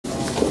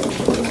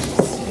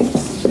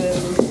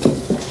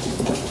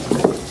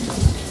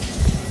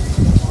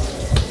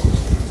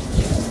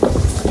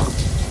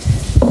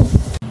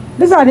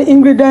these are the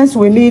ingredients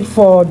we need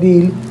for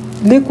the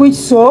liquid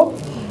soap.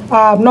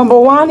 Number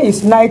 1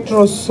 is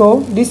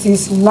Nitrosol. This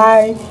is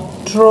Nitrosol.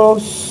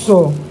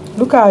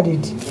 Look at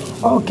it.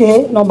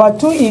 Okay. Number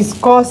 2 is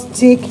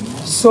Caustic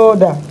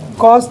Soda.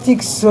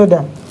 Caustic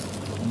Soda.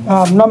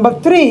 Number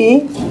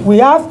 3, we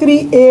have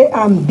 3A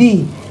and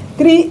B.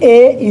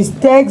 3A is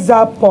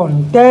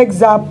Texapon.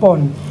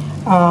 Texapon.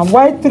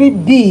 While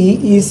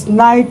 3B is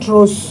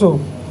Nitrosol.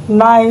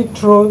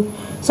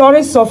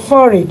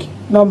 Sulphuric.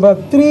 Number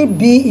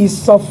 3B is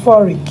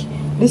sulphuric.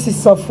 This is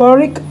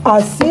sulphuric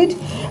acid.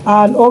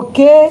 And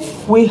okay,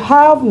 we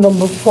have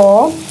number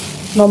 4.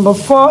 Number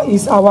 4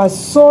 is our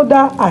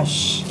soda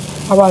ash.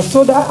 Our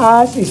soda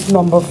ash is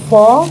number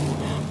 4.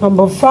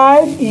 Number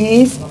 5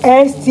 is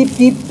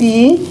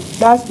STTP.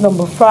 That's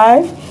number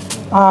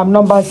 5.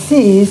 Number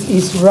 6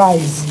 is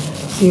rice.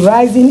 The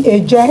rising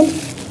agent.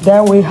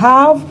 Then we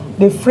have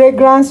the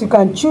fragrance. You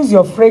can choose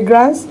your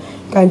fragrance.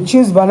 You can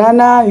choose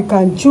banana. You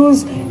can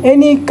choose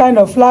any kind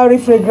of flowery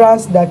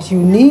fragrance that you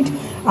need.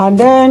 And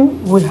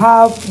then we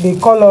have the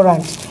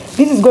colorant.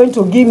 This is going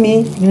to give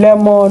me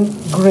lemon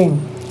green.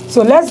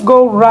 So let's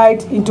go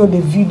right into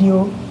the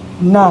video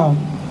now.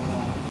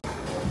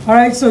 All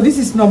right, so this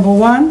is number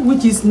 1,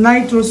 which is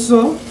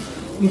Nitrosol.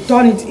 You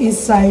turn it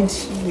inside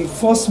the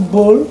first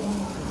bowl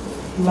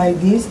like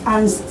this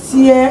and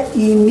stir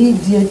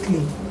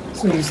immediately.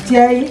 So you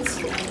stir it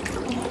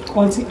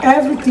until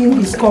everything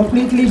is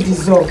completely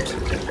dissolved.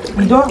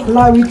 You don't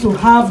allow it to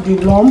have the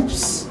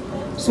lumps,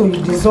 so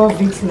you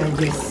dissolve it like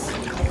this.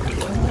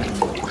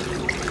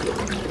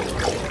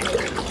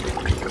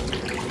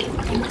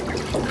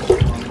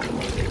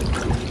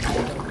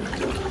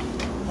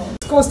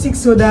 Caustic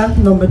soda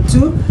number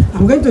 2.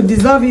 I'm going to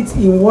dissolve it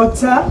in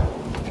water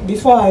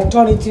before I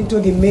turn it into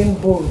the main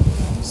bowl.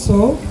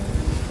 So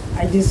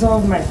I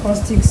dissolve my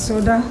caustic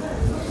soda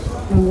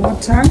in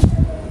water.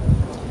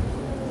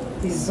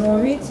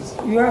 Dissolve it.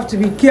 You have to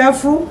be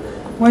careful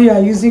when you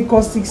are using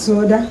caustic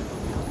soda.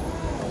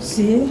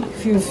 See,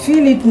 if you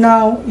feel it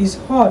now, it's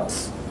hot.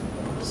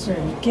 So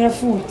be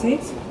careful with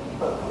it.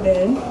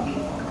 Then,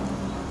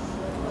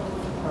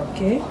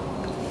 okay.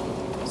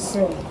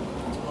 So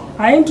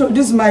I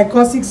introduce my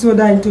caustic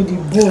soda into the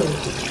bowl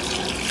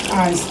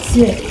and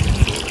stir.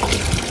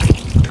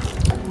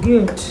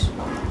 Good.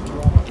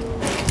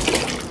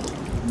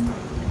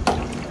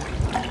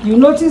 You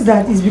notice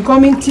that it's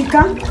becoming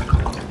thicker.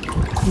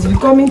 It's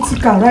becoming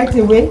thicker right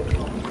away.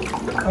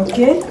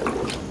 Okay.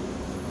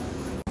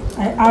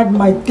 I add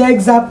my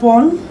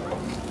Texapon.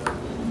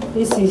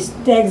 This is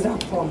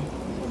Texapon.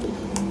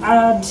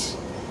 Add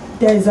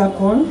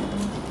Texapon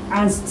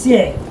and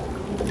stir.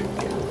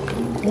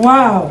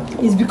 Wow,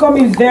 it's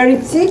becoming very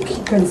thick.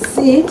 You can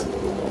see it.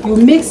 You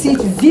mix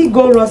it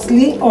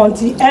vigorously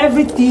until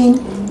everything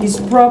is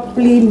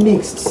properly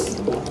mixed.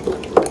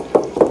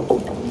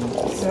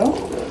 So,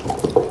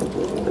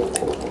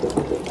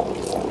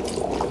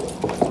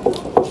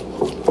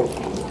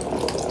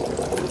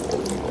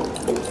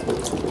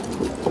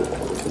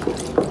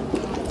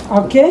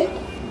 okay.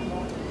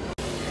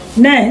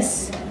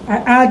 Next, I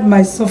add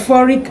my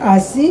sulphuric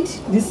acid.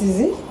 This is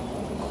it.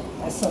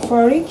 My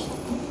sulphuric.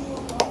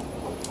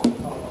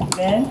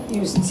 Then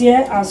you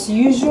stir as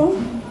usual.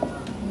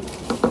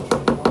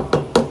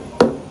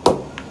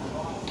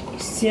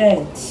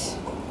 Stir it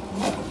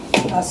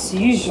as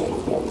usual.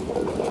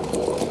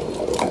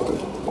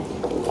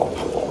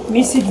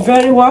 Mix it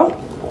very well.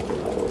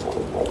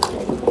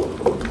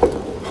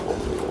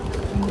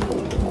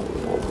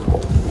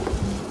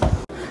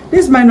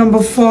 This is my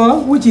number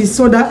 4, which is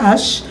soda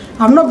ash.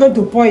 I'm not going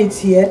to pour it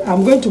here.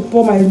 I'm going to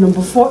pour my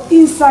number 4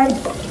 inside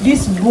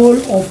this bowl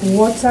of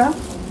water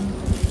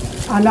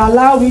and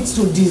allow it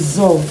to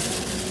dissolve.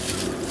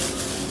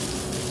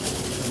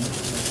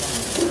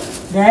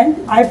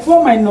 Then I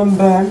pour my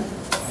number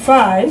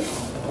 5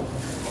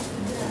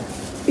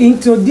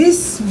 into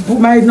this.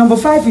 My number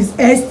 5 is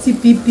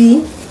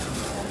STTP.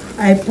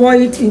 I pour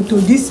it into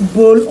this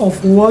bowl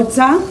of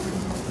water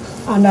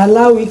and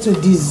allow it to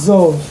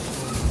dissolve.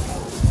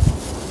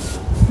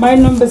 My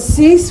number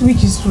 6,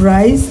 which is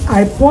rice,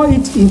 I pour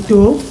it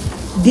into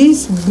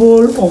this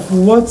bowl of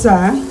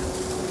water.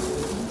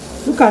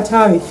 Look at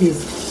how it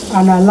is,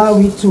 and allow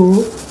it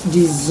to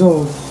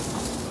dissolve.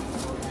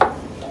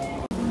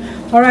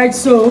 All right,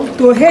 so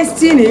to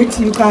hasten it,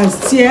 you can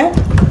stir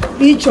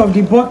each of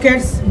the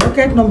buckets.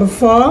 Bucket number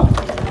 4,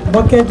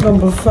 bucket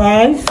number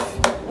 5,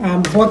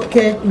 and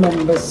bucket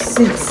number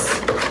 6.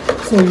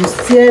 So you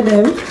stir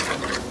them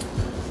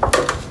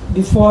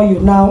before you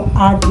now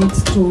add it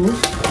to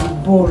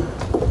the bowl.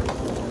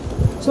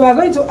 So we're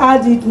going to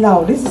add it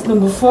now. This is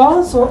number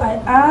 4, so I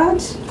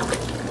add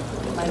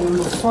my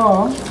number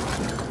 4.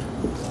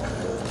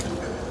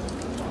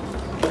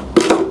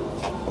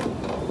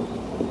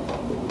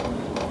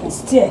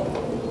 Stir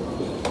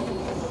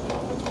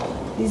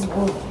this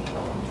bowl.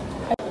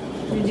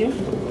 Video?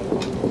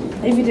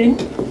 Everything?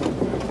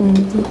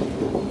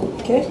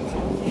 Okay.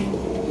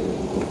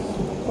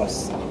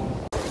 Pause.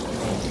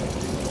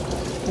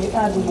 We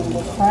add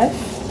number 5.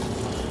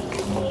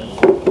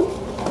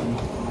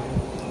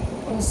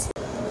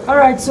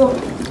 Alright, so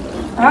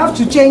I have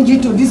to change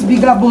it to this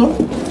bigger bowl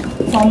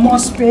for more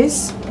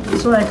space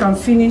so I can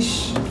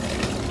finish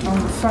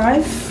number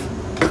 5.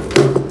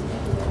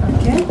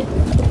 Okay.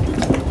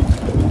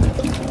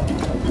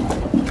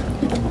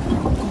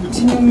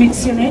 Continue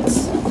mixing it.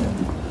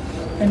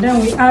 And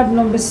then we add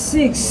number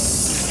 6.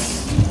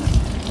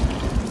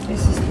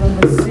 This is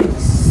number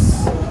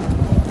 6.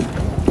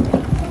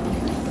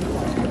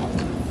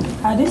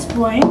 At this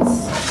point,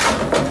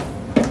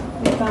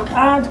 we can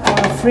add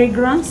our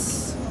fragrance.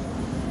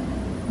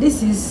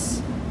 This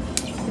is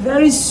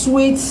very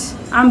sweet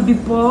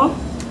ambipur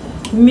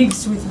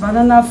mixed with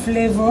banana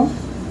flavor.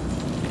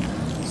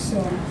 So,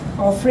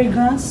 or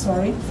fragrance,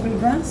 sorry,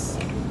 fragrance.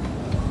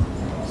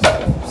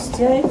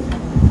 Stir.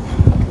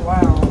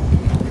 Wow.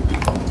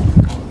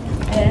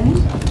 And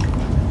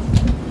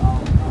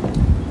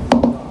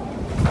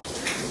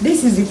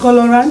this is the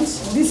colorant.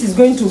 This is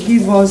going to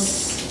give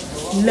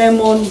us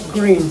lemon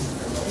green.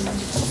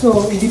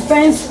 So it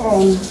depends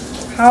on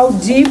how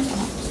deep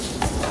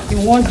you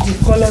want the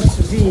color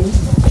to be.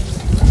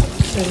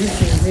 So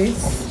this is it.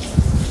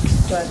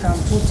 So I can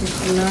put it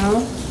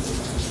now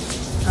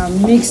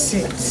and mix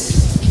it.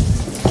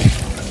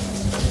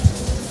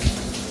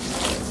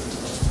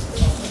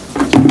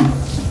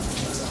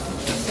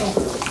 So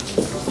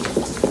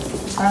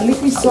our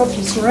liquid soap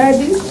is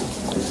ready.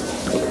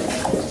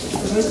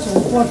 We're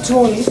going to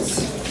bottle it.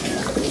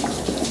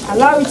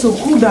 Allow it to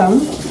cool down,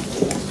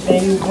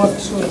 then you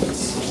bottle it.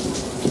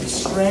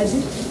 It's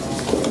ready.